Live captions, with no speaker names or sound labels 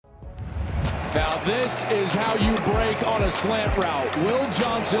Now this is how you break on a slant route. Will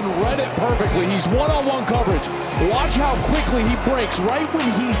Johnson read it perfectly. He's one-on-one coverage. Watch how quickly he breaks right when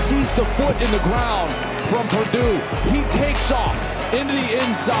he sees the foot in the ground from Purdue. He takes off into the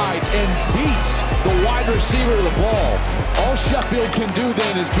inside and beats the wide receiver to the ball. All Sheffield can do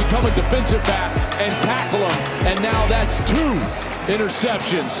then is become a defensive back and tackle him. And now that's 2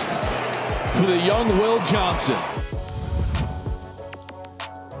 interceptions for the young Will Johnson.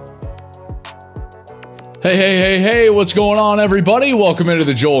 Hey, what's going on, everybody? Welcome into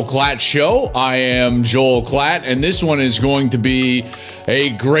the Joel Klatt Show. I am Joel Klatt, and this one is going to be a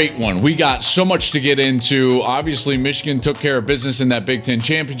great one. We got so much to get into. Obviously, Michigan took care of business in that Big Ten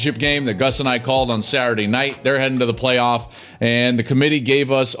championship game that Gus and I called on Saturday night. They're heading to the playoff, and the committee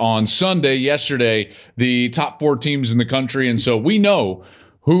gave us on Sunday, yesterday, the top 4 teams in the country, and so we know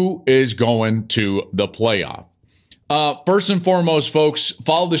who is going to the playoff. First and foremost, folks,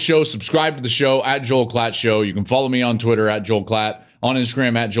 follow the show, subscribe to the show at Joel Klatt Show. You can follow me on Twitter at Joel Klatt, on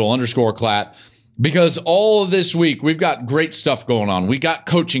Instagram at Joel_Klatt, because all of this week we've got great stuff going on. We got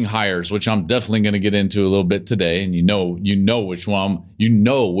coaching hires, which I'm definitely going to get into a little bit today, and you know which one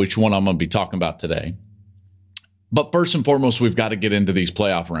I'm going to be talking about today. But first and foremost, we've got to get into these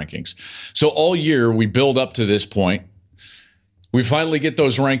playoff rankings. So all year we build up to this point. We finally get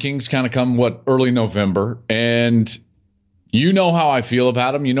those rankings kind of come, early November, and you know how I feel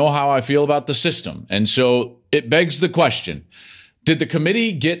about them. You know how I feel about the system. And so it begs the question, did the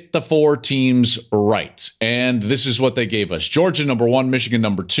committee get the 4 teams right? And this is what they gave us. Georgia, number 1, Michigan,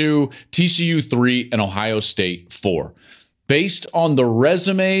 number 2, TCU, 3, and Ohio State, 4. Based on the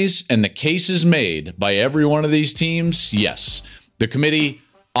resumes and the cases made by every one of these teams, yes, the committee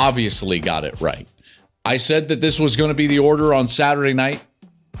obviously got it right. I said that this was going to be the order on Saturday night,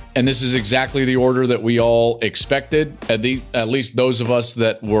 and this is exactly the order that we all expected, at least those of us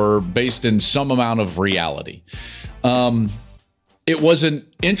that were based in some amount of reality. It was an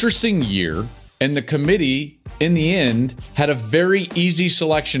interesting year, and the committee, in the end, had a very easy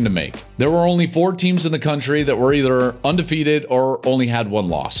selection to make. There were only 4 teams in the country that were either undefeated or only had 1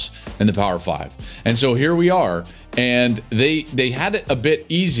 loss in the Power 5. And so here we are. And they had it a bit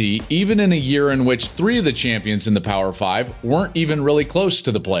easy, even in a year in which 3 of the champions in the Power 5 weren't even really close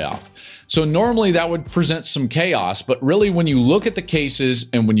to the playoff. So normally that would present some chaos, but really when you look at the cases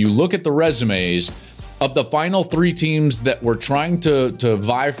and when you look at the resumes of the final 3 teams that were trying to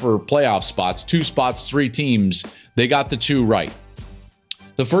vie for playoff spots, 2 spots, 3 teams, they got the 2 right.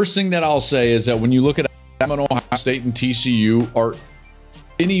 The first thing that I'll say is that when you look at Ohio State and TCU, are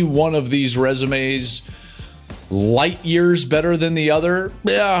any one of these resumes light years better than the other?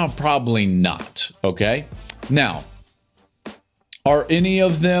 Yeah, probably not. Okay. Now, are any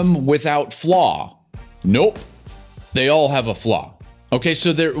of them without flaw? Nope. They all have a flaw. Okay.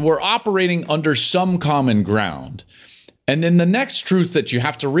 So we're operating under some common ground. And then the next truth that you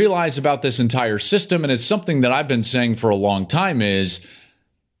have to realize about this entire system, and it's something that I've been saying for a long time, is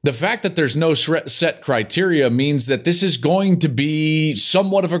the fact that there's no set criteria means that this is going to be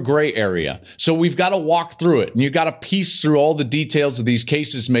somewhat of a gray area. So we've got to walk through it, and you've got to piece through all the details of these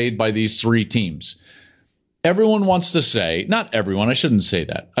cases made by these 3 teams. Everyone wants to say, not everyone, I shouldn't say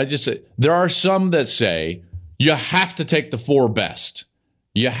that. I just say, there are some that say, you have to take the 4 best.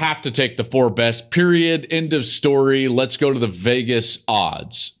 You have to take the 4 best, period, end of story. Let's go to the Vegas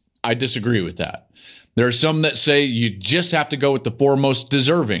odds. I disagree with that. There are some that say you just have to go with the 4 most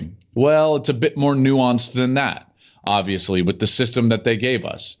deserving. Well, it's a bit more nuanced than that, obviously, with the system that they gave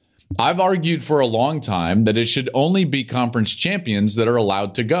us. I've argued for a long time that it should only be conference champions that are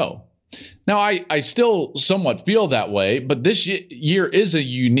allowed to go. Now, I still somewhat feel that way, but this year is a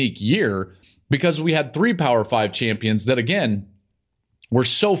unique year because we had 3 Power 5 champions that, again, were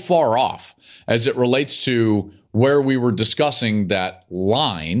so far off as it relates to where we were discussing that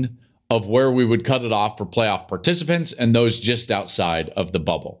line of where we would cut it off for playoff participants and those just outside of the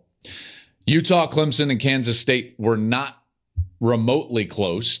bubble. Utah, Clemson, and Kansas State were not remotely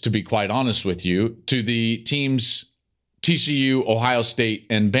close, to be quite honest with you, to the teams TCU, Ohio State,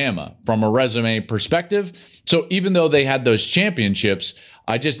 and Bama from a resume perspective. So even though they had those championships,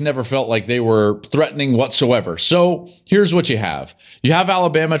 I just never felt like they were threatening whatsoever. So here's what you have. You have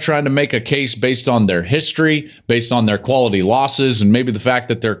Alabama trying to make a case based on their history, based on their quality losses, and maybe the fact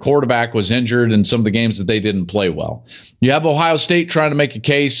that their quarterback was injured in some of the games that they didn't play well. You have Ohio State trying to make a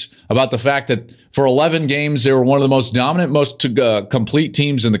case about the fact that for 11 games, they were one of the most dominant, most complete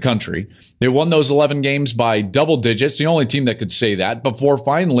teams in the country. They won those 11 games by double digits, the only team that could say that, before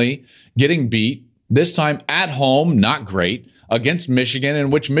finally getting beat, this time at home, not great, against Michigan, in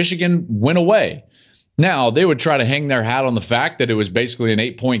which Michigan went away. Now, they would try to hang their hat on the fact that it was basically an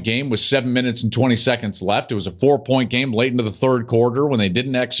 8-point game with 7 minutes and 20 seconds left. It was a 4-point game late into the third quarter when they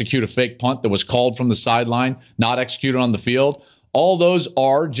didn't execute a fake punt that was called from the sideline, not executed on the field. All those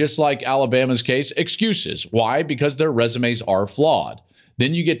are, just like Alabama's case, excuses. Why? Because their resumes are flawed.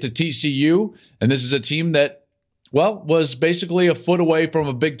 Then you get to TCU, and this is a team that, well, was basically a foot away from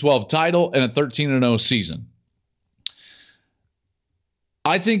a Big 12 title and a 13-0 season.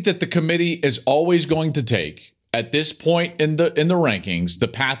 I think that the committee is always going to take, at this point in the rankings, the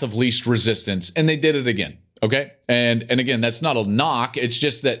path of least resistance, and they did it again. Okay, and again, that's not a knock. It's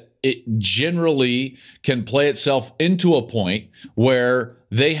just that it generally can play itself into a point where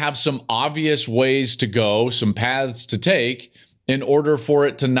they have some obvious ways to go, some paths to take, in order for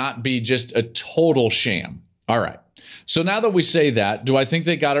it to not be just a total sham. All right. So now that we say that, do I think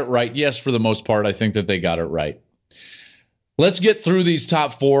they got it right? Yes, for the most part, I think that they got it right. Let's get through these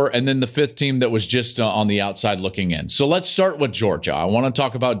top four and then the fifth team that was just on the outside looking in. So let's start with Georgia. I want to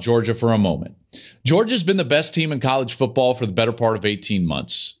talk about Georgia for a moment. Georgia's been the best team in college football for the better part of 18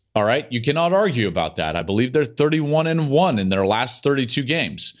 months. All right. You cannot argue about that. I believe they're 31-1 in their last 32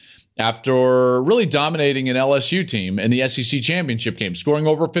 games after really dominating an LSU team in the SEC championship game, scoring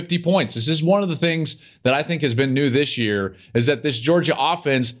over 50 points. This is one of the things that I think has been new this year, is that this Georgia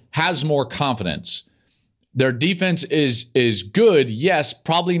offense has more confidence. Their defense is good, yes,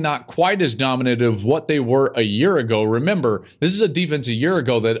 probably not quite as dominant of what they were a year ago. Remember, this is a defense a year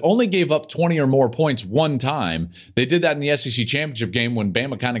ago that only gave up 20 or more points one time. They did that in the SEC championship game when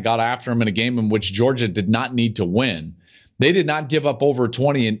Bama kind of got after them in a game in which Georgia did not need to win. They did not give up over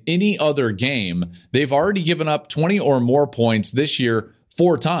 20 in any other game. They've already given up 20 or more points this year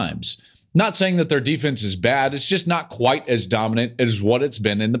 4 times. Not saying that their defense is bad. It's just not quite as dominant as what it's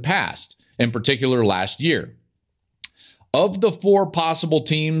been in the past, in particular last year. Of the 4 possible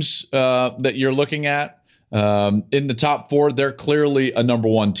teams that you're looking at in the top 4, they're clearly a number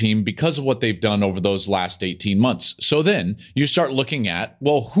 1 team because of what they've done over those last 18 months. So then you start looking at,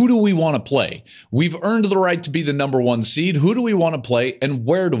 well, who do we want to play? We've earned the right to be the number 1 seed. Who do we want to play and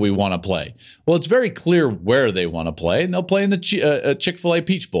where do we want to play? Well, it's very clear where they want to play, and they'll play in the Chick-fil-A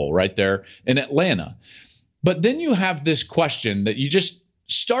Peach Bowl right there in Atlanta. But then you have this question that you just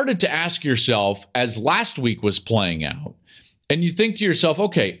started to ask yourself as last week was playing out. And you think to yourself,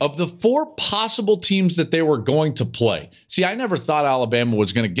 okay, of the 4 possible teams that they were going to play, see, I never thought Alabama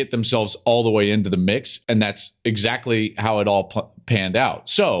was going to get themselves all the way into the mix, and that's exactly how it all panned out.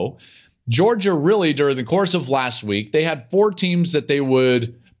 So Georgia really, during the course of last week, they had 4 teams that they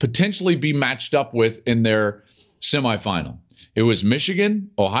would potentially be matched up with in their semifinal. It was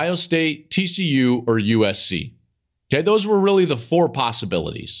Michigan, Ohio State, TCU, or USC. Okay, those were really the 4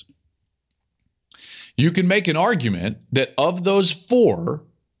 possibilities. You can make an argument that of those 4,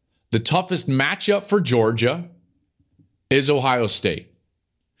 the toughest matchup for Georgia is Ohio State.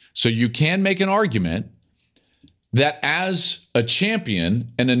 So you can make an argument that as a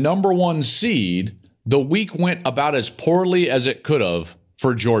champion and a number 1 seed, the week went about as poorly as it could have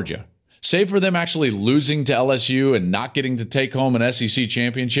for Georgia. Save for them actually losing to LSU and not getting to take home an SEC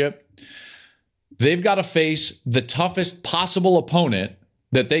championship, they've got to face the toughest possible opponent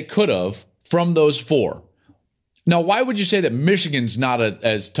that they could have from those 4. Now, why would you say that Michigan's not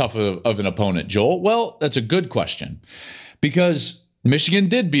as tough of an opponent, Joel? Well, that's a good question, because Michigan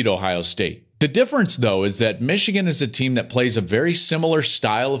did beat Ohio State. The difference, though, is that Michigan is a team that plays a very similar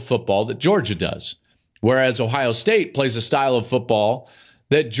style of football that Georgia does, whereas Ohio State plays a style of football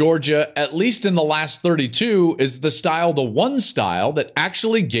that Georgia, at least in the last 32, is the one style that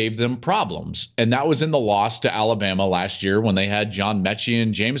actually gave them problems. And that was in the loss to Alabama last year when they had John Mechie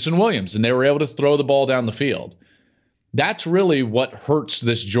and Jameson Williams, and they were able to throw the ball down the field. That's really what hurts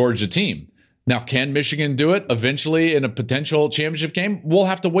this Georgia team. Now, can Michigan do it eventually in a potential championship game? We'll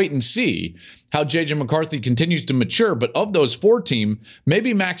have to wait and see how J.J. McCarthy continues to mature. But of those 4 teams,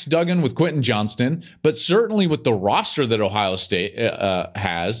 maybe Max Duggan with Quentin Johnston, but certainly with the roster that Ohio State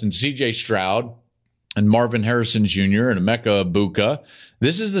has, and C.J. Stroud and Marvin Harrison Jr. and Emeka Egbuka,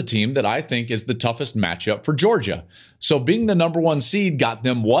 this is the team that I think is the toughest matchup for Georgia. So being the number 1 seed got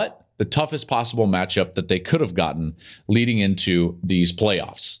them what? The toughest possible matchup that they could have gotten leading into these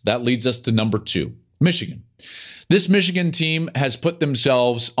playoffs. That leads us to number 2, Michigan. This Michigan team has put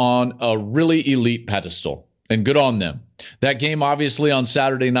themselves on a really elite pedestal, and good on them. That game, obviously, on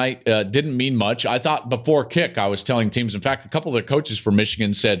Saturday night didn't mean much. I thought before kick, I was telling teams, in fact, a couple of the coaches for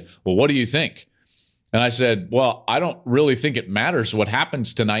Michigan said, well, what do you think? And I said, well, I don't really think it matters what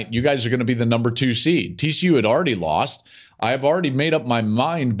happens tonight. You guys are going to be the number 2 seed. TCU had already lost. I've already made up my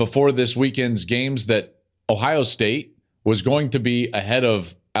mind before this weekend's games that Ohio State was going to be ahead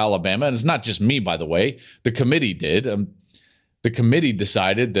of Alabama. And it's not just me, by the way. The committee did. The committee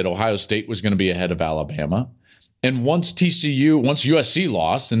decided that Ohio State was going to be ahead of Alabama. And once USC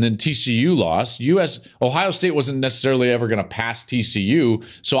lost and then TCU lost, Ohio State wasn't necessarily ever going to pass TCU.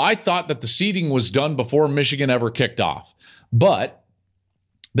 So I thought that the seeding was done before Michigan ever kicked off. But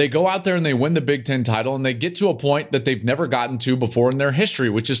they go out there and they win the Big Ten title, and they get to a point that they've never gotten to before in their history,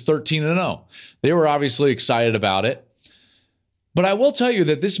 which is 13-0. They were obviously excited about it. But I will tell you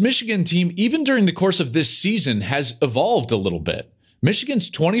that this Michigan team, even during the course of this season, has evolved a little bit. Michigan's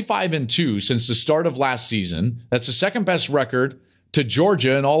 25-2 since the start of last season. That's the second best record to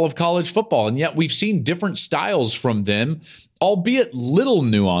Georgia in all of college football. And yet we've seen different styles from them, albeit little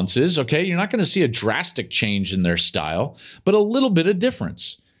nuances, okay? You're not going to see a drastic change in their style, but a little bit of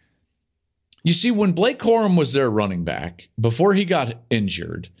difference. You see, when Blake Corum was their running back, before he got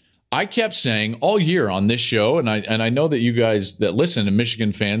injured, I kept saying all year on this show, and I know that you guys that listen to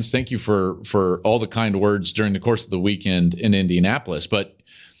Michigan fans, thank you for all the kind words during the course of the weekend in Indianapolis. But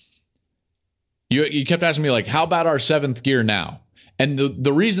you kept asking me, like, how about our seventh gear now? And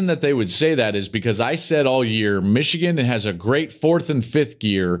the reason that they would say that is because I said all year, Michigan has a great fourth and fifth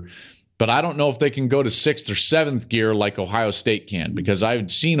gear, but I don't know if they can go to sixth or seventh gear like Ohio State can, because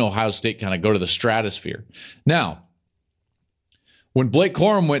I've seen Ohio State kind of go to the stratosphere. Now, when Blake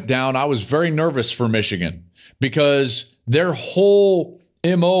Corum went down, I was very nervous for Michigan because their whole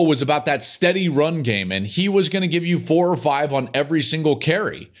MO was about that steady run game, and he was going to give you 4 or 5 on every single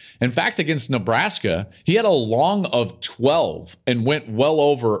carry. In fact, against Nebraska, he had a long of 12 and went well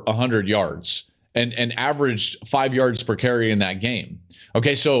over 100 yards and averaged 5 yards per carry in that game.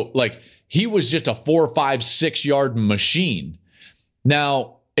 Okay, so like he was just a 4, 5, 6 yard machine.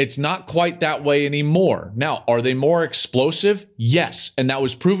 Now, it's not quite that way anymore. Now, are they more explosive? Yes. And that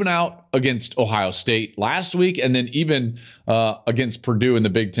was proven out against Ohio State last week, and then even against Purdue in the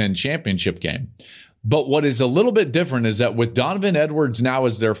Big Ten championship game. But what is a little bit different is that with Donovan Edwards now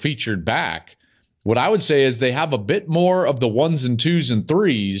as their featured back, what I would say is they have a bit more of the 1s and 2s and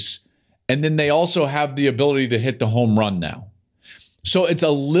 3s, and then they also have the ability to hit the home run now. So it's a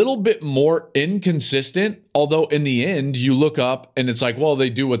little bit more inconsistent, although in the end, you look up and it's like, well,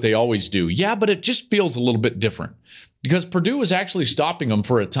 they do what they always do. Yeah, but it just feels a little bit different because Purdue was actually stopping them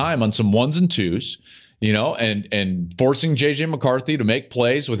for a time on some 1s and 2s, you know, and forcing J.J. McCarthy to make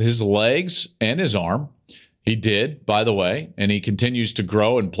plays with his legs and his arm. He did, by the way, and he continues to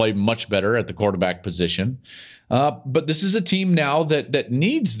grow and play much better at the quarterback position. But this is a team now that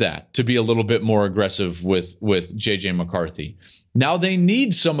needs that to be a little bit more aggressive with J.J. McCarthy. Now they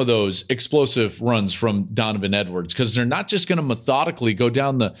need some of those explosive runs from Donovan Edwards because they're not just going to methodically go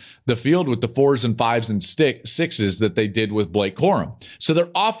down the field with the 4s and 5s and 6s that they did with Blake Corum. So their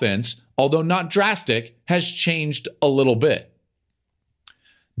offense, although not drastic, has changed a little bit.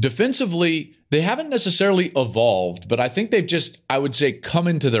 Defensively, they haven't necessarily evolved, but I think they've just, I would say, come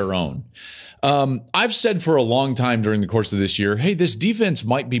into their own. I've said for a long time during the course of this year, hey, this defense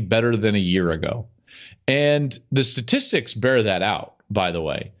might be better than a year ago. And the statistics bear that out, by the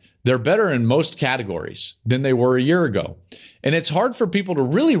way. They're better in most categories than they were a year ago. And it's hard for people to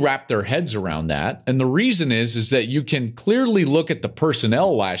really wrap their heads around that. And the reason is that you can clearly look at the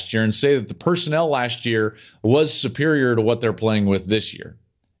personnel last year and say that the personnel last year was superior to what they're playing with this year.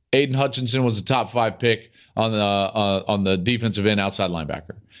 Aiden Hutchinson was a top 5 pick on the defensive end outside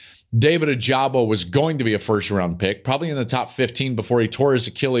linebacker. David Ojabo was going to be a first-round pick, probably in the top 15 before he tore his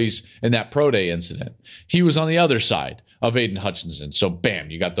Achilles in that pro day incident. He was on the other side of Aiden Hutchinson. So, bam,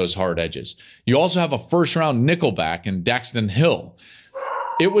 you got those hard edges. You also have a first-round nickelback in Daxton Hill.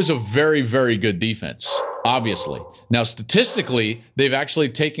 It was a very, very good defense, obviously. Now, statistically, they've actually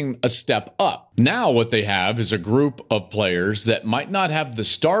taken a step up. Now what they have is a group of players that might not have the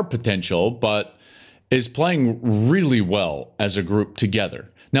star potential, but is playing really well as a group together.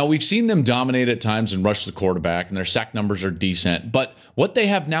 Now, we've seen them dominate at times and rush the quarterback, and their sack numbers are decent. But what they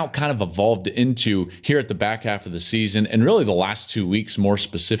have now kind of evolved into here at the back half of the season, and really the last 2 weeks more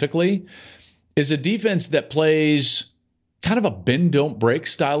specifically, is a defense that plays kind of a bend-don't-break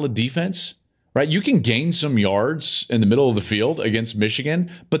style of defense, right? You can gain some yards in the middle of the field against Michigan,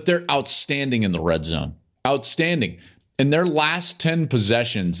 but they're outstanding in the red zone. Outstanding. In their last 10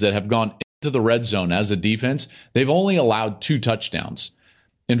 possessions that have gone into the red zone as a defense, they've only allowed 2 touchdowns.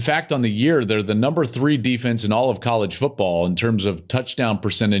 In fact, on the year, they're the number 3 defense in all of college football in terms of touchdown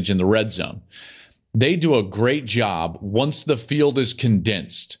percentage in the red zone. They do a great job once the field is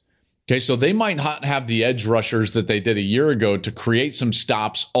condensed. Okay, so they might not have the edge rushers that they did a year ago to create some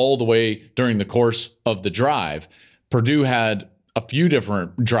stops all the way during the course of the drive. Purdue had a few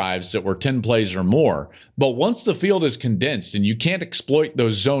different drives that were 10 plays or more. But once the field is condensed and you can't exploit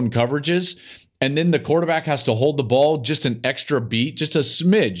those zone coverages, and then the quarterback has to hold the ball just an extra beat, just a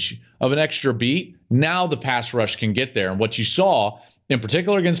smidge of an extra beat, now the pass rush can get there. And what you saw, in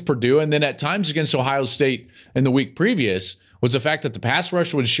particular against Purdue, and then at times against Ohio State in the week previous, was the fact that the pass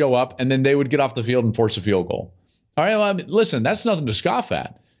rush would show up and then they would get off the field and force a field goal. All right, well, I mean, listen, that's nothing to scoff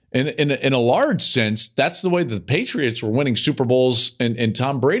at. In a large sense, that's the way the Patriots were winning Super Bowls in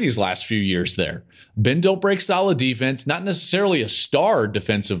Tom Brady's last few years there. Bend, don't break style of defense, not necessarily a star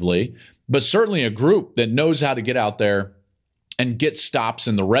defensively, but certainly a group that knows how to get out there and get stops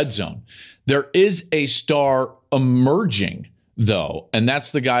in the red zone. There is a star emerging, though, and that's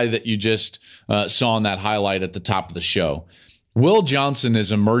the guy that you just saw in that highlight at the top of the show. Will Johnson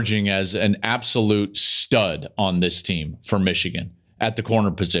is emerging as an absolute stud on this team for Michigan at the corner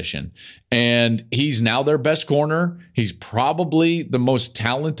position. And he's now their best corner. He's probably the most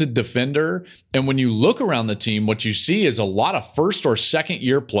talented defender. And when you look around the team, what you see is a lot of first or second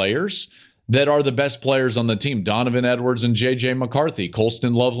year players that are the best players on the team. Donovan Edwards and J.J. McCarthy,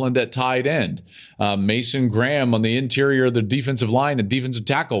 Colston Loveland at tight end, Mason Graham on the interior of the defensive line and defensive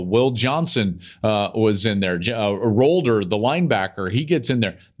tackle. Will Johnson was in there. Rolder, the linebacker, he gets in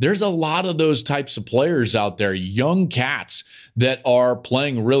there. There's a lot of those types of players out there, young cats that are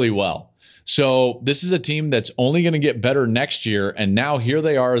playing really well. So this is a team that's only going to get better next year. And now here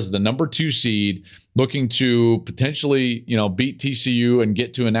they are as the number 2 seed, looking to potentially, beat TCU and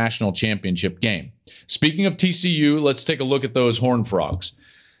get to a national championship game. Speaking of TCU, let's take a look at those Horned Frogs.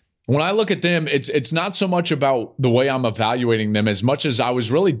 When I look at them, it's not so much about the way I'm evaluating them as much as I was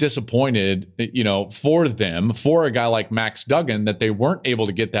really disappointed, for them, for a guy like Max Duggan, that they weren't able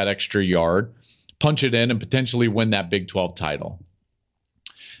to get that extra yard, punch it in, and potentially win that Big 12 title.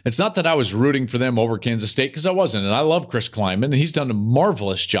 It's not that I was rooting for them over Kansas State, because I wasn't. And I love Chris Klieman, and he's done a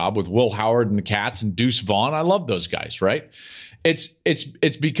marvelous job with Will Howard and the Cats and Deuce Vaughn. I love those guys, right? It's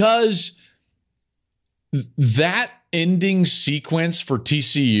because that ending sequence for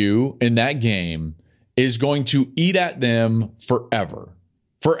TCU in that game is going to eat at them forever.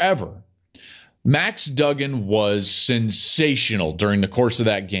 Forever. Max Duggan was sensational during the course of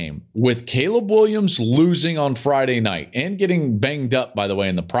that game, with Caleb Williams losing on Friday night and getting banged up, by the way,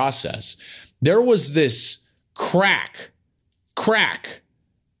 in the process. There was this crack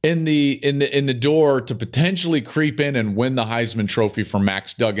in the door to potentially creep in and win the Heisman Trophy for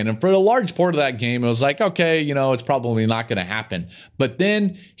Max Duggan. And for a large part of that game, it was like, okay, it's probably not going to happen. But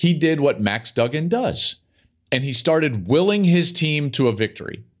then he did what Max Duggan does, and he started willing his team to a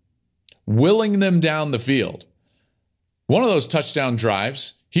victory. Willing them down the field. One of those touchdown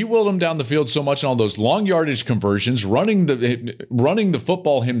drives, he willed them down the field so much on all those long yardage conversions, running the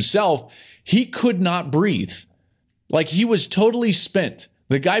football himself, he could not breathe. Like, he was totally spent.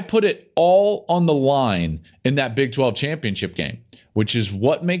 The guy put it all on the line in that Big 12 championship game, which is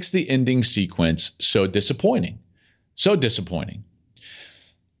what makes the ending sequence so disappointing. So disappointing.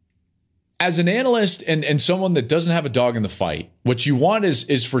 As an analyst and someone that doesn't have a dog in the fight, what you want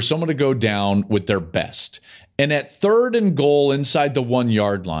is for someone to go down with their best. And at 3rd and goal inside the 1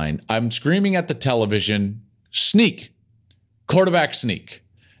 yard line, I'm screaming at the television, sneak, quarterback sneak.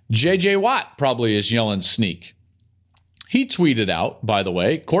 J.J. Watt probably is yelling sneak. He tweeted out, by the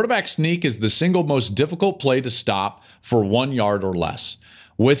way, quarterback sneak is the single most difficult play to stop for 1 yard or less.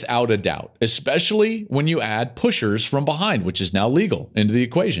 Without a doubt, especially when you add pushers from behind, which is now legal, into the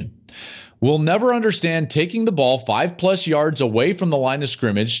equation. We'll never understand taking the ball 5+ yards away from the line of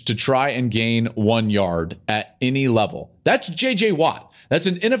scrimmage to try and gain 1 yard at any level. That's J.J. Watt. That's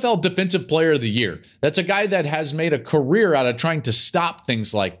an NFL Defensive Player of the Year. That's a guy that has made a career out of trying to stop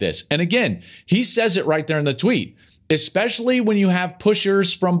things like this. And again, he says it right there in the tweet, especially when you have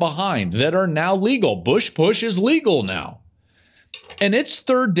pushers from behind that are now legal. Bush push is legal now. And it's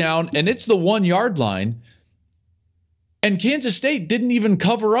 3rd down, and it's the 1 yard line. And Kansas State didn't even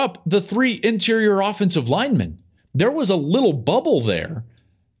cover up the 3 interior offensive linemen. There was a little bubble there.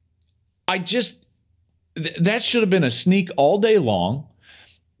 That should have been a sneak all day long.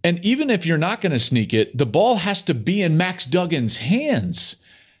 And even if you're not going to sneak it, the ball has to be in Max Duggan's hands.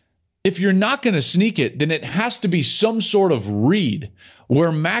 If you're not going to sneak it, then it has to be some sort of read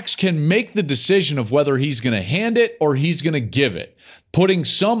where Max can make the decision of whether he's going to hand it or he's going to give it, putting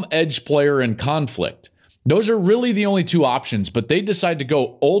some edge player in conflict. Those are really the only 2 options, but they decide to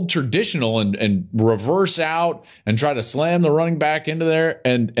go old traditional and reverse out and try to slam the running back into there,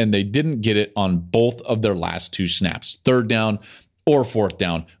 and they didn't get it on both of their last 2 snaps, 3rd down or 4th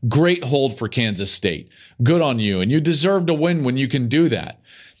down. Great hold for Kansas State. Good on you, and you deserve to win when you can do that.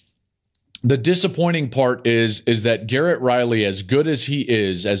 The disappointing part is that Garrett Riley, as good as he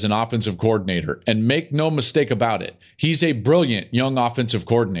is as an offensive coordinator, and make no mistake about it, he's a brilliant young offensive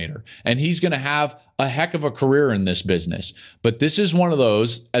coordinator, and he's going to have a heck of a career in this business. But this is one of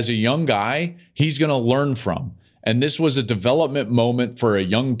those, as a young guy, he's going to learn from. And this was a development moment for a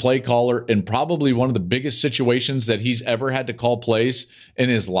young play caller in probably one of the biggest situations that he's ever had to call plays in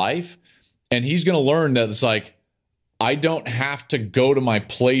his life. And he's going to learn that it's like, I don't have to go to my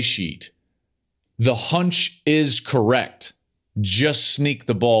play sheet. The hunch is correct. Just sneak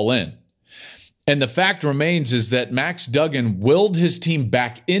the ball in. And the fact remains is that Max Duggan willed his team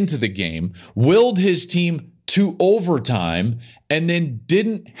back into the game, willed his team to overtime, and then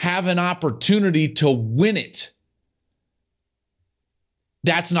didn't have an opportunity to win it.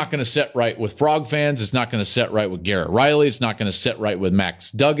 That's not going to set right with Frog fans. It's not going to set right with Garrett Riley. It's not going to set right with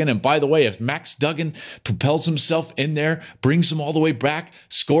Max Duggan. And by the way, if Max Duggan propels himself in there, brings him all the way back,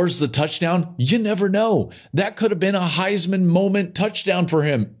 scores the touchdown, you never know. That could have been a Heisman moment touchdown for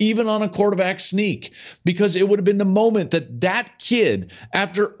him, even on a quarterback sneak, because it would have been the moment that kid,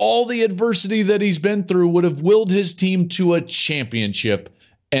 after all the adversity that he's been through, would have willed his team to a championship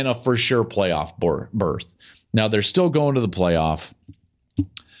and a for sure playoff berth. Now, they're still going to the playoff,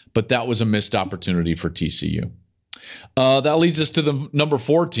 but that was a missed opportunity for TCU. That leads us to the number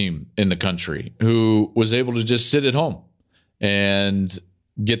 4 team in the country who was able to just sit at home and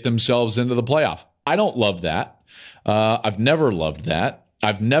get themselves into the playoff. I don't love that. I've never loved that.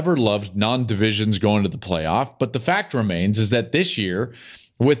 I've never loved non-divisions going to the playoff. But the fact remains is that this year,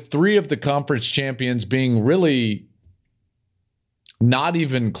 with 3 of the conference champions being really not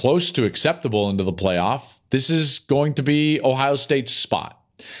even close to acceptable into the playoff, this is going to be Ohio State's spot.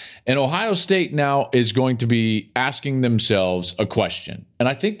 And Ohio State now is going to be asking themselves a question. And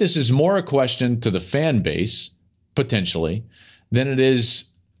I think this is more a question to the fan base, potentially, than it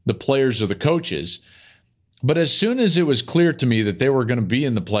is the players or the coaches. But as soon as it was clear to me that they were going to be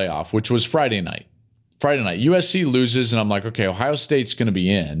in the playoff, which was Friday night, USC loses, and I'm like, okay, Ohio State's going to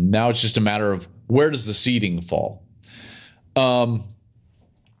be in. Now it's just a matter of where does the seeding fall?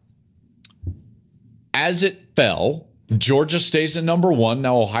 As it fell, Georgia stays at number 1.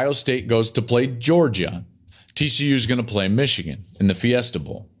 Now Ohio State goes to play Georgia. TCU is going to play Michigan in the Fiesta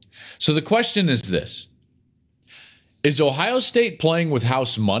Bowl. So the question is this. Is Ohio State playing with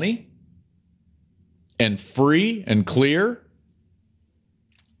house money and free and clear?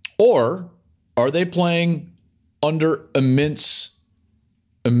 Or are they playing under immense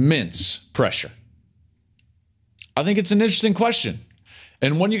pressure? I think it's an interesting question,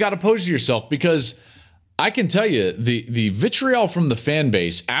 and one you got to pose to yourself, because I can tell you the vitriol from the fan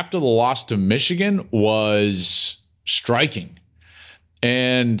base after the loss to Michigan was striking,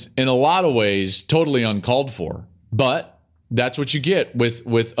 and in a lot of ways totally uncalled for. But that's what you get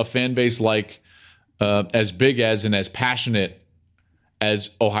with a fan base like as big as and as passionate as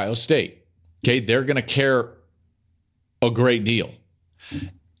Ohio State. Okay, they're going to care a great deal,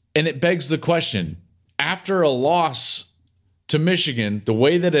 and it begs the question: after a loss to Michigan, the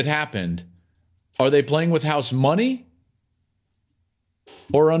way that it happened, are they playing with house money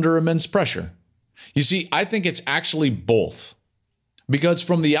or under immense pressure? You see, I think it's actually both. Because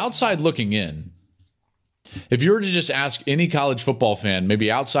from the outside looking in, if you were to just ask any college football fan,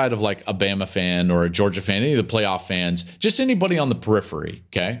 maybe outside of like a Bama fan or a Georgia fan, any of the playoff fans, just anybody on the periphery,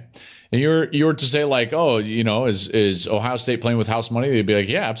 okay? And you were to say like, oh, is Ohio State playing with house money? They'd be like,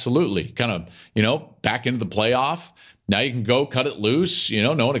 yeah, absolutely. Kind of, back into the playoff. Now you can go cut it loose.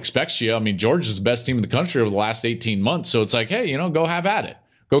 No one expects you. I mean, Georgia's the best team in the country over the last 18 months. So it's like, hey, go have at it.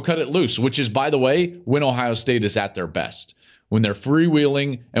 Go cut it loose, which is, by the way, when Ohio State is at their best, when they're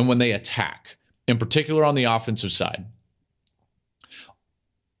freewheeling and when they attack, in particular on the offensive side.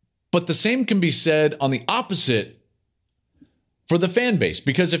 But the same can be said on the opposite for the fan base,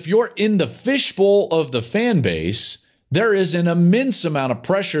 because if you're in the fishbowl of the fan base, there is an immense amount of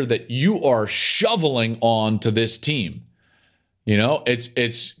pressure that you are shoveling on to this team.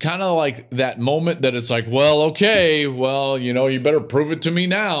 It's kind of like that moment that it's like, well, okay, well, you better prove it to me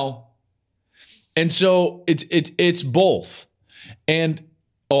now. And so it's both. And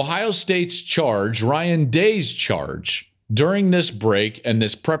Ohio State's charge, Ryan Day's charge during this break and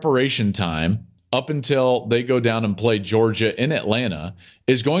this preparation time up until they go down and play Georgia in Atlanta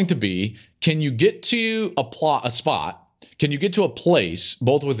is going to be, can you get to a spot? Can you get to a place,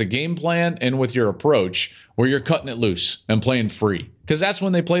 both with a game plan and with your approach, where you're cutting it loose and playing free? Because that's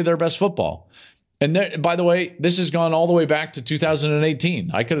when they play their best football. And there, by the way, this has gone all the way back to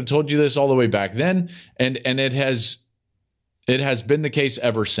 2018. I could have told you this all the way back then, and it has been the case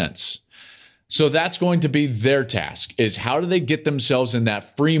ever since. So that's going to be their task, is how do they get themselves in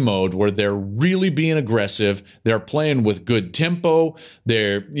that free mode where they're really being aggressive, they're playing with good tempo,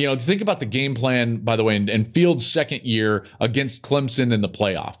 think about the game plan, by the way, in Fields' second year against Clemson in the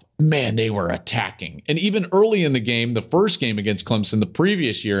playoff. Man, they were attacking. And even early in the game, the first game against Clemson, the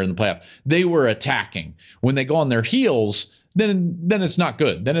previous year in the playoff, they were attacking. When they go on their heels, then it's not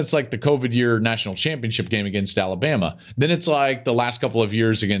good. Then it's like the COVID year national championship game against Alabama. Then it's like the last couple of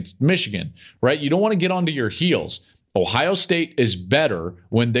years against Michigan, right? You don't want to get onto your heels. Ohio State is better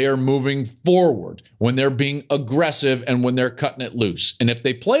when they are moving forward, when they're being aggressive, and when they're cutting it loose. And if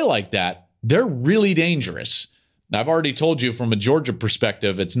they play like that, they're really dangerous. Now, I've already told you from a Georgia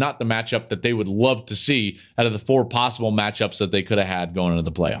perspective, it's not the matchup that they would love to see out of the 4 possible matchups that they could have had going into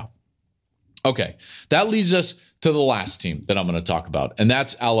the playoff. Okay, that leads us to the last team that I'm going to talk about, and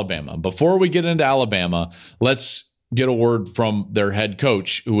that's Alabama. Before we get into Alabama, let's get a word from their head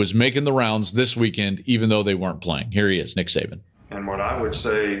coach, who was making the rounds this weekend, even though they weren't playing. Here he is, Nick Saban. And what I would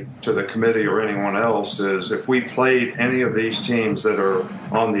say to the committee or anyone else is, if we played any of these teams that are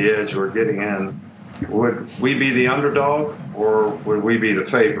on the edge or getting in, would we be the underdog or would we be the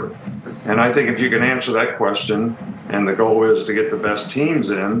favorite? And I think if you can answer that question, and the goal is to get the best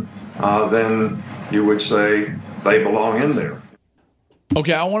teams in, then you would say they belong in there.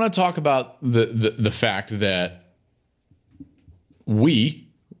 Okay, I want to talk about the fact that we,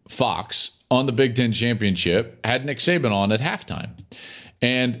 Fox, on the Big Ten Championship, had Nick Saban on at halftime.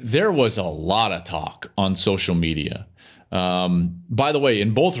 And there was a lot of talk on social media. By the way,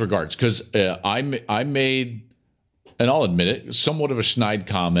 in both regards, because I made, and I'll admit it, somewhat of a snide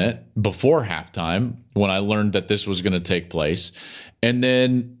comment before halftime when I learned that this was going to take place. And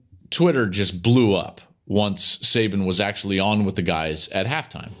then Twitter just blew up once Saban was actually on with the guys at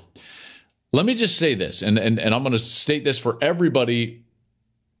halftime. Let me just say this, and I'm going to state this for everybody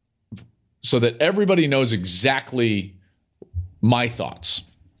so that everybody knows exactly my thoughts.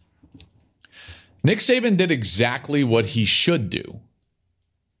 Nick Saban did exactly what he should do.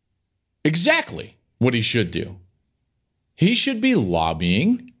 Exactly what he should do. He should be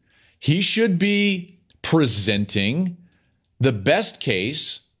lobbying. He should be presenting the best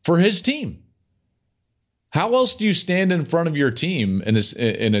case for his team. How else do you stand in front of your team in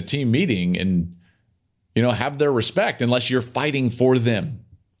a team meeting and, have their respect unless you're fighting for them?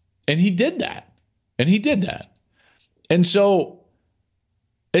 And he did that. And so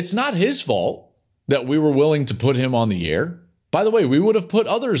it's not his fault that we were willing to put him on the air. By the way, we would have put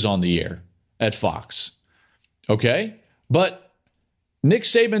others on the air at Fox. Okay? But Nick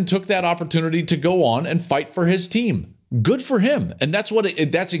Saban took that opportunity to go on and fight for his team. Good for him. And that's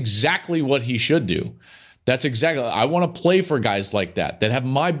exactly what he should do. I want to play for guys like that have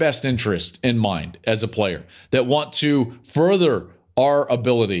my best interest in mind as a player, that want to further our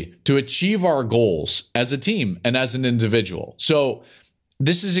ability to achieve our goals as a team and as an individual. So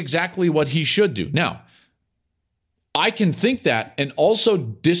this is exactly what he should do. Now, I can think that and also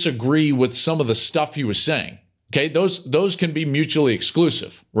disagree with some of the stuff he was saying. Okay, those can be mutually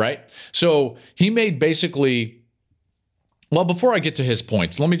exclusive, right? So he made basically... Well, before I get to his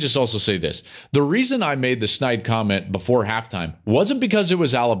points, let me just also say this. The reason I made the snide comment before halftime wasn't because it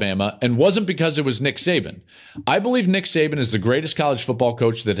was Alabama and wasn't because it was Nick Saban. I believe Nick Saban is the greatest college football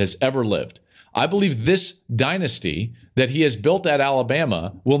coach that has ever lived. I believe this dynasty that he has built at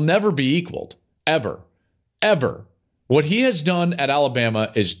Alabama will never be equaled. Ever. Ever. What he has done at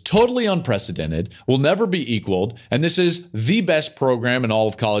Alabama is totally unprecedented, will never be equaled, and this is the best program in all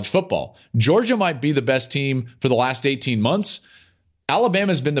of college football. Georgia might be the best team for the last 18 months.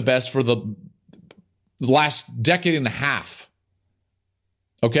 Alabama's been the best for the last decade and a half.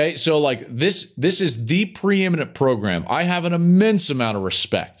 Okay, so this is the preeminent program. I have an immense amount of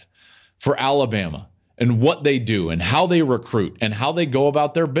respect for Alabama and what they do and how they recruit and how they go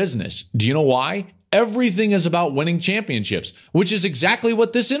about their business. Do you know why? Everything is about winning championships, which is exactly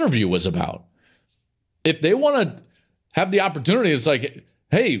what this interview was about. If they want to have the opportunity, it's like,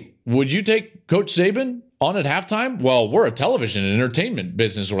 hey, would you take Coach Saban on at halftime? Well, we're a television and entertainment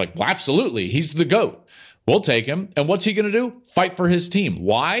business. We're like, well, absolutely. He's the GOAT. We'll take him. And what's he going to do? Fight for his team.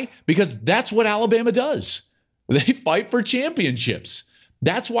 Why? Because that's what Alabama does. They fight for championships.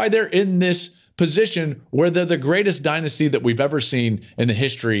 That's why they're in this position where they're the greatest dynasty that we've ever seen in the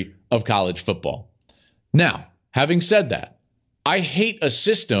history of college football. Now, having said that, I hate a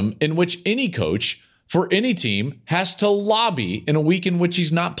system in which any coach for any team has to lobby in a week in which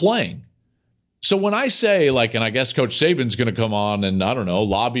he's not playing. So when I say, and I guess Coach Saban's going to come on and,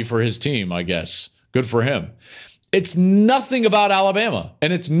 lobby for his team, I guess. Good for him. It's nothing about Alabama,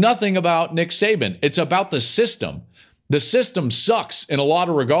 and it's nothing about Nick Saban. It's about the system. The system sucks in a lot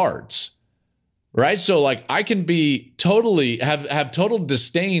of regards. right? So like I can be totally have total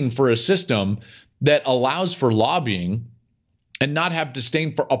disdain for a system that allows for lobbying and not have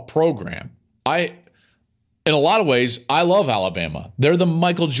disdain for a program. In a lot of ways, I love Alabama. They're the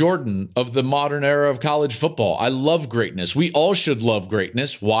Michael Jordan of the modern era of college football. I love greatness. We all should love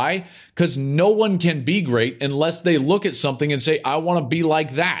greatness. Why? Because no one can be great unless they look at something and say, I want to be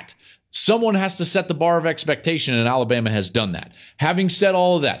like that. Someone has to set the bar of expectation, and Alabama has done that. Having said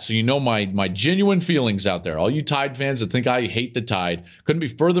all of that, so you know my genuine feelings out there, all you Tide fans that think I hate the Tide, couldn't be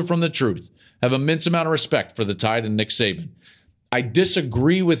further from the truth. Have immense amount of respect for the Tide and Nick Saban. I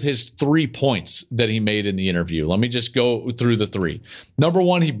disagree with his 3 points that he made in the interview. Let me just go through the 3. Number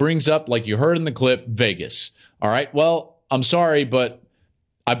 1, he brings up, like you heard in the clip, Vegas. All right, well, I'm sorry, but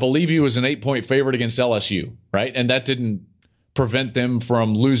I believe he was an 8-point favorite against LSU, right? And that didn't prevent them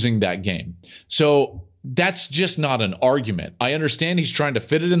from losing that game. So that's just not an argument. I understand he's trying to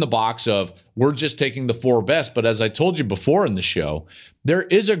fit it in the box of we're just taking the 4 best. But as I told you before in the show, there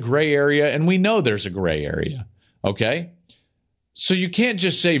is a gray area, and we know there's a gray area, okay? So you can't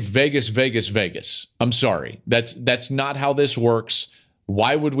just say Vegas, Vegas, Vegas. I'm sorry. That's not how this works.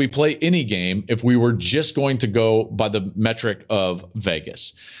 Why would we play any game if we were just going to go by the metric of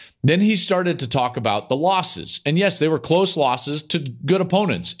Vegas? Then he started to talk about the losses. And yes, they were close losses to good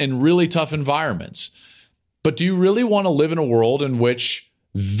opponents in really tough environments. But do you really want to live in a world in which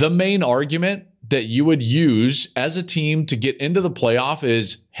the main argument that you would use as a team to get into the playoff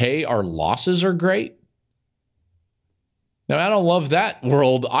is, hey, our losses are great? Now, I don't love that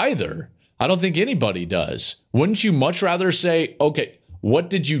world either. I don't think anybody does. Wouldn't you much rather say, okay, what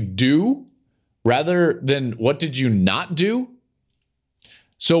did you do rather than what did you not do?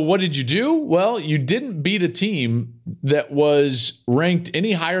 So what did you do? Well, you didn't beat a team that was ranked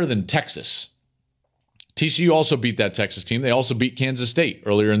any higher than Texas. TCU also beat that Texas team. They also beat Kansas State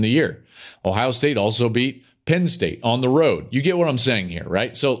earlier in the year. Ohio State also beat Penn State on the road. You get what I'm saying here,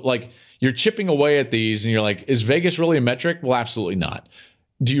 right? So like, you're chipping away at these and you're like, is Vegas really a metric? Well, absolutely not.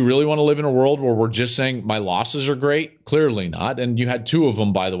 Do you really want to live in a world where we're just saying my losses are great? Clearly not. And you had 2 of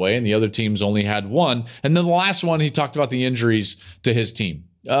them, by the way, and the other teams only had 1. And then the last one, he talked about the injuries to his team.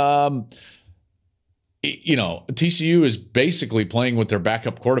 TCU is basically playing with their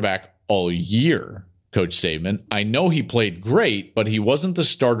backup quarterback all year, Coach Saban. I know he played great, but he wasn't the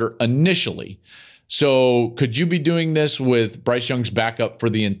starter initially. So could you be doing this with Bryce Young's backup for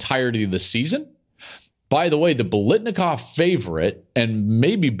the entirety of the season? By the way, the Biletnikoff favorite and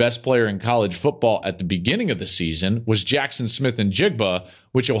maybe best player in college football at the beginning of the season was Jackson Smith and Jigba,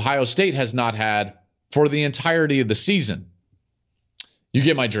 which Ohio State has not had for the entirety of the season. You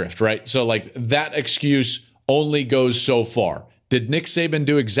get my drift, right? So like that excuse only goes so far. Did Nick Saban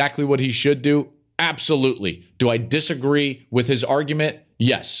do exactly what he should do? Absolutely. Do I disagree with his argument?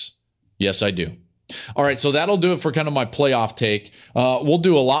 Yes. Yes, I do. All right, so that'll do it for kind of my playoff take. We'll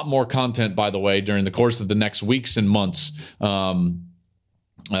do a lot more content, by the way, during the course of the next weeks and months leading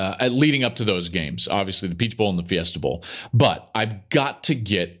up to those games. Obviously, the Peach Bowl and the Fiesta Bowl. But I've got to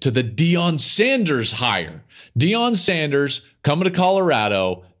get to the Deion Sanders hire. Deion Sanders coming to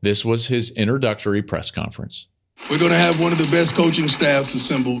Colorado. This was his introductory press conference. We're going to have one of the best coaching staffs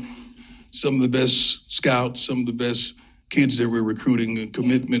assembled, some of the best scouts, some of the best kids that we're recruiting, and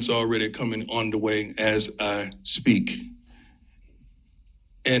commitments already coming on the way as I speak.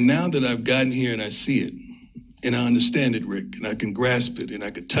 And now that I've gotten here and I see it, and I understand it, Rick, and I can grasp it, and I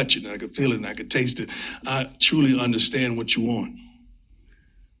can touch it, and I can feel it, and I can taste it, I truly understand what you want.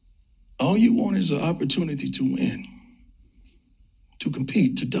 All you want is an opportunity to win, to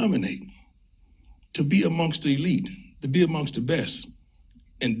compete, to dominate, to be amongst the elite, to be amongst the best.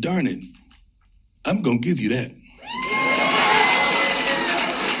 And darn it, I'm going to give you that.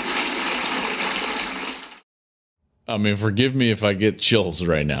 I mean, forgive me if I get chills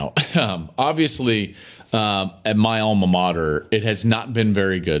right now. Obviously, at my alma mater, it has not been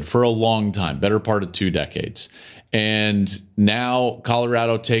very good for a long time, better part of 2 decades. And now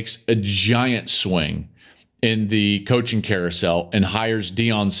Colorado takes a giant swing in the coaching carousel and hires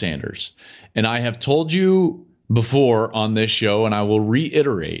Deion Sanders. And I have told you before on this show, and I will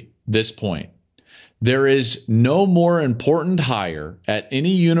reiterate this point. There is no more important hire at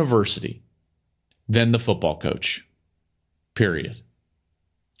any university than the football coach. Period.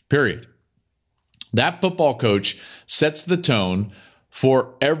 That football coach sets the tone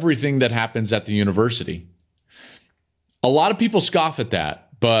for everything that happens at the university. A lot of people scoff at that,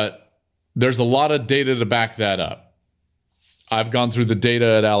 but there's a lot of data to back that up. I've gone through the data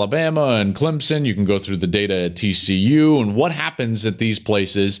at Alabama and Clemson. You can go through the data at TCU and what happens at these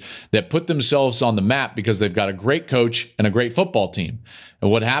places that put themselves on the map because they've got a great coach and a great football team. And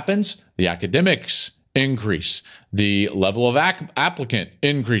what happens? The academics increase. The level of applicant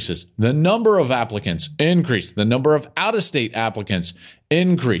increases. The number of applicants increase. The number of out-of-state applicants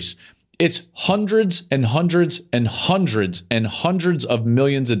increase. It's hundreds and hundreds and hundreds and hundreds of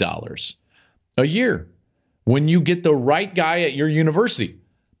millions of dollars a year when you get the right guy at your university.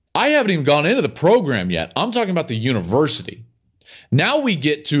 I haven't even gone into the program yet. I'm talking about the university. Now we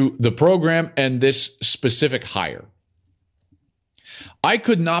get to the program and this specific hire. I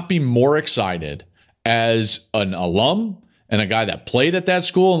could not be more excited as an alum and a guy that played at that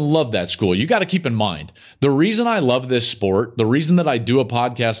school and loved that school. You got to keep in mind, the reason I love this sport, the reason that I do a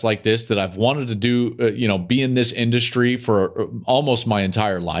podcast like this, that I've wanted to do, be in this industry for almost my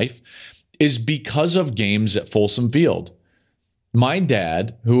entire life, is because of games at Folsom Field. My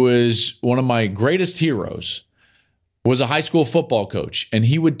dad, who is one of my greatest heroes, was a high school football coach, and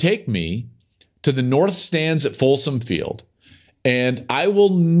he would take me to the north stands at Folsom Field. And I will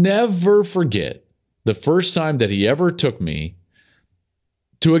never forget the first time that he ever took me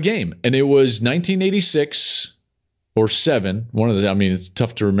to a game. And it was 1986 or 7. It's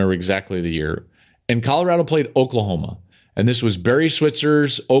tough to remember exactly the year. And Colorado played Oklahoma. And this was Barry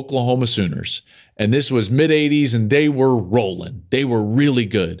Switzer's Oklahoma Sooners. And this was mid-'80s, and they were rolling. They were really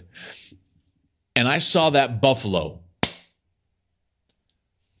good. And I saw that Buffalo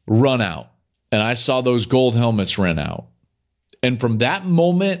run out. And I saw those gold helmets run out. And from that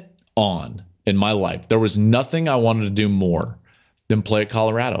moment on in my life, there was nothing I wanted to do more than play at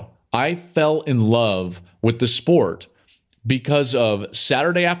Colorado. I fell in love with the sport because of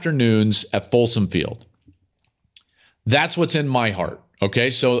Saturday afternoons at Folsom Field. That's what's in my heart. Okay,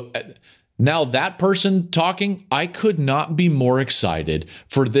 so now that person talking, I could not be more excited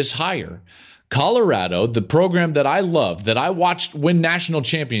for this hire. Colorado, the program that I love, that I watched win national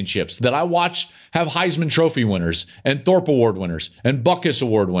championships, that I watched have Heisman Trophy winners and Thorpe Award winners and Butkus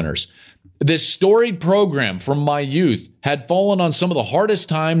Award winners. This storied program from my youth had fallen on some of the hardest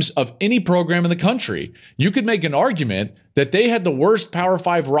times of any program in the country. You could make an argument that they had the worst Power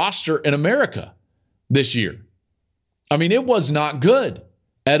 5 roster in America this year. I mean, it was not good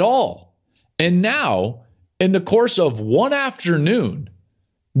at all. And now, in the course of one afternoon,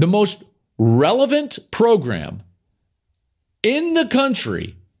 the most relevant program in the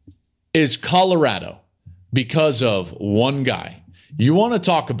country is Colorado because of one guy. You want to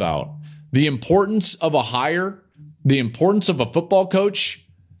talk about the importance of a hire, the importance of a football coach?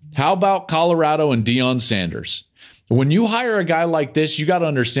 How about Colorado and Deion Sanders? When you hire a guy like this, you got to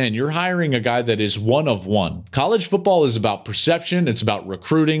understand you're hiring a guy that is one of one. College football is about perception, it's about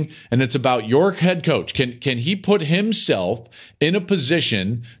recruiting, and it's about your head coach. Can he put himself in a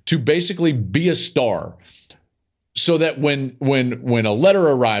position to basically be a star so that when a letter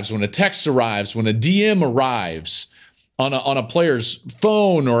arrives, when a text arrives, when a DM arrives on a player's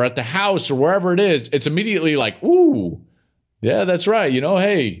phone or at the house or wherever it is, it's immediately like, ooh, yeah, that's right.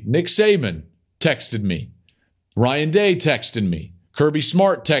 Hey, Nick Saban texted me. Ryan Day texted me. Kirby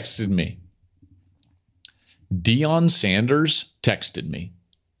Smart texted me. Deion Sanders texted me.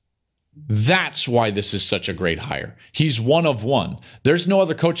 That's why this is such a great hire. He's one of one. There's no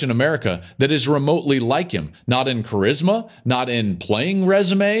other coach in America that is remotely like him. Not in charisma, not in playing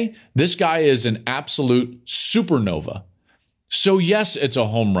resume. This guy is an absolute supernova. So yes, it's a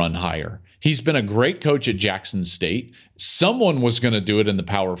home run hire. He's been a great coach at Jackson State. Someone was going to do it in the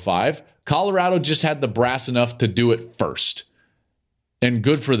Power 5. Colorado just had the brass enough to do it first. And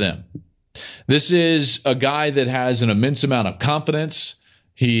good for them. This is a guy that has an immense amount of confidence.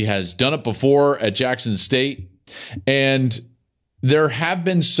 He has done it before at Jackson State. And there have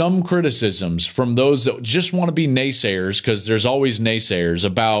been some criticisms from those that just want to be naysayers, because there's always naysayers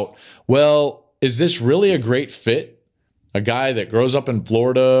about, well, is this really a great fit? A guy that grows up in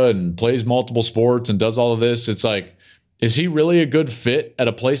Florida and plays multiple sports and does all of this. It's like, is he really a good fit at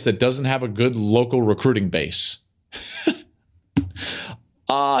a place that doesn't have a good local recruiting base?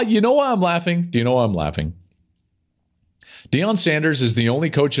 You know why I'm laughing? Do you know why I'm laughing? Deion Sanders is the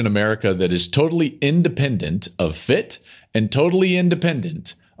only coach in America that is totally independent of fit and totally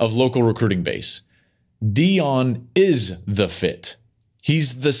independent of local recruiting base. Deion is the fit.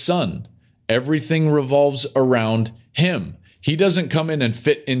 He's the sun. Everything revolves around him. He doesn't come in and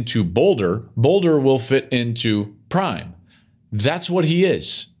fit into Boulder. Boulder will fit into Prime. That's what he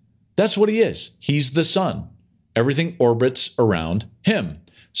is. That's what he is. He's the sun. Everything orbits around him.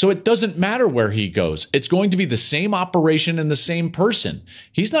 So it doesn't matter where he goes. It's going to be the same operation and the same person.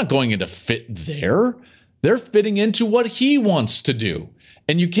 He's not going into fit there. They're fitting into what he wants to do.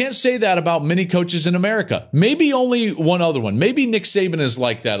 And you can't say that about many coaches in America. Maybe only one other one. Maybe Nick Saban is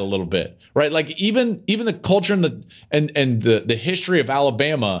like that a little bit, right? Like even the culture and the history of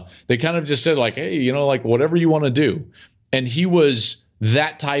Alabama, they kind of just said like, hey, like whatever you want to do. And he was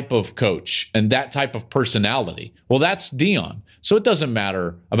that type of coach and that type of personality. Well, that's Deion. So it doesn't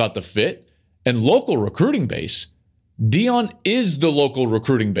matter about the fit and local recruiting base. Deion is the local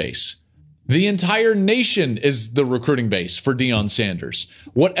recruiting base. The entire nation is the recruiting base for Deion Sanders.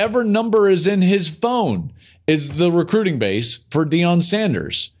 Whatever number is in his phone is the recruiting base for Deion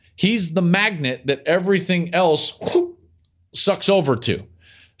Sanders. He's the magnet that everything else sucks over to.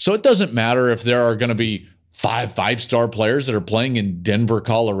 So it doesn't matter if there are going to be five-star players that are playing in Denver,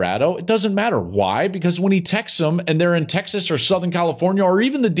 Colorado. It doesn't matter. Why? Because when he texts them and they're in Texas or Southern California or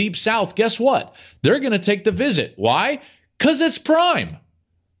even the Deep South, guess what? They're going to take the visit. Why? Because it's prime.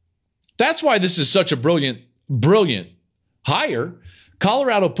 That's why this is such a brilliant hire.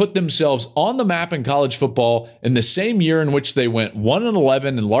 Colorado put themselves on the map in college football in the same year in which they went 1-11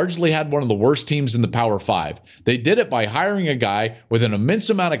 and largely had one of the worst teams in the Power 5. They did it by hiring a guy with an immense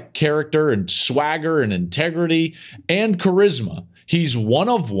amount of character and swagger and integrity and charisma. He's one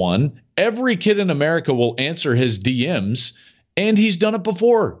of one. Every kid in America will answer his DMs, and he's done it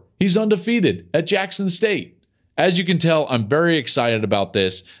before. He's undefeated at Jackson State. As you can tell, I'm very excited about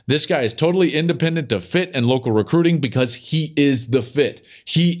this. This guy is totally independent of fit and local recruiting because he is the fit.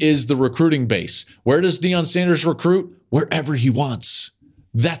 He is the recruiting base. Where does Deion Sanders recruit? Wherever he wants.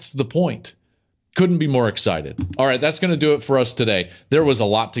 That's the point. Couldn't be more excited. All right, that's going to do it for us today. There was a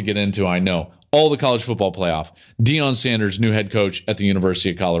lot to get into, I know. All the college football playoff. Deion Sanders, new head coach at the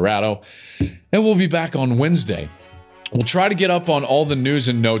University of Colorado. And we'll be back on Wednesday. We'll try to get up on all the news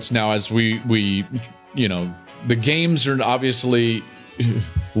and notes now as we the games are obviously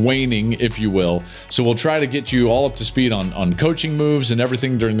waning, if you will. So we'll try to get you all up to speed on coaching moves and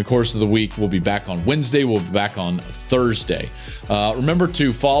everything during the course of the week. We'll be back on Wednesday. We'll be back on Thursday. Remember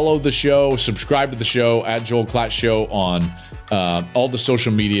to follow the show, subscribe to the show at Joel Klatt Show on all the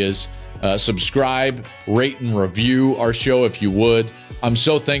social medias. Subscribe, rate, and review our show if you would. I'm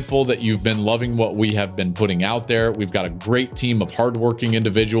so thankful that you've been loving what we have been putting out there. We've got a great team of hardworking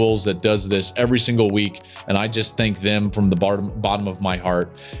individuals that does this every single week, and I just thank them from the bottom of my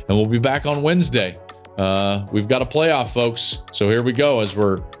heart. And we'll be back on Wednesday. We've got a playoff, folks. So here we go as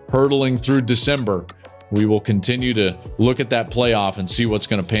we're hurtling through December. We will continue to look at that playoff and see what's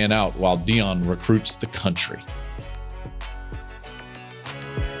going to pan out while Deion recruits the country.